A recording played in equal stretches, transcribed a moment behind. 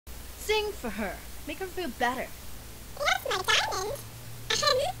Sing for her. Make her feel better. That's my diamond.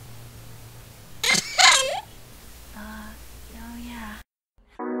 Oh yeah.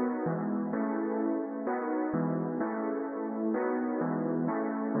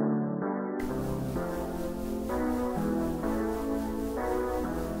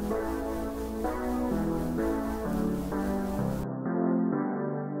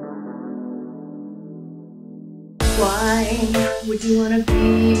 Why would you wanna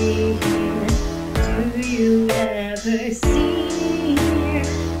be here? Do you ever see here?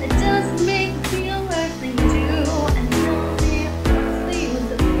 It doesn't make you feel worse than you do, and tell me what's the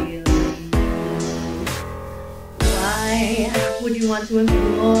use of feeling? Why would you want to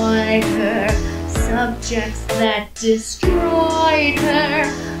employ her? Subjects that destroyed her.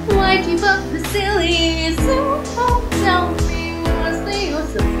 Why keep up the silly? So tell me what's the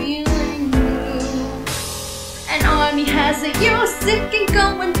use of feeling blue? An army has a use, it can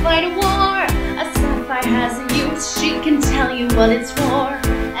go and fight a war. A sapphire has a use, she can tell you what it's for.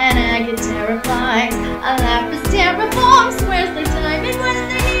 An agate terrifies, a lapis terraforms. Where's the diamond when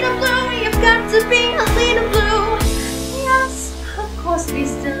they need a blue? You've got to be a leader blue. Yes, of course we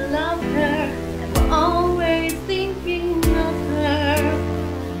still love her, and we're always thinking of her.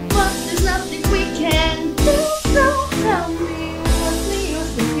 But there's nothing we can do, so tell me what's the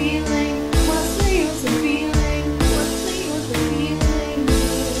use of feeling? What's the use of feeling? What's the use of feeling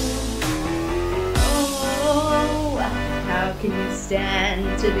blue? Oh, how can you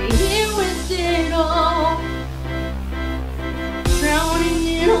stand to be here with it all? Drowning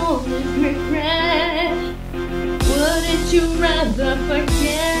in all this regret. Wouldn't you rather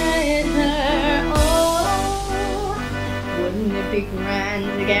forget her? Oh, wouldn't it be grand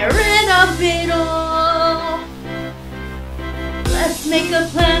to get rid of it all? Let's make a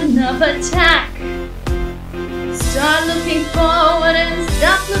plan of attack. Start looking forward and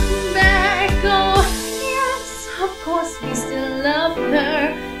stop looking back. Oh, yes, of course we still love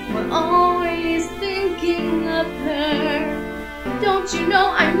her. We're always thinking of her. Don't you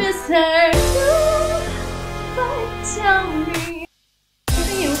know I miss her too? But tell me,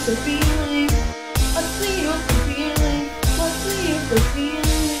 the use of being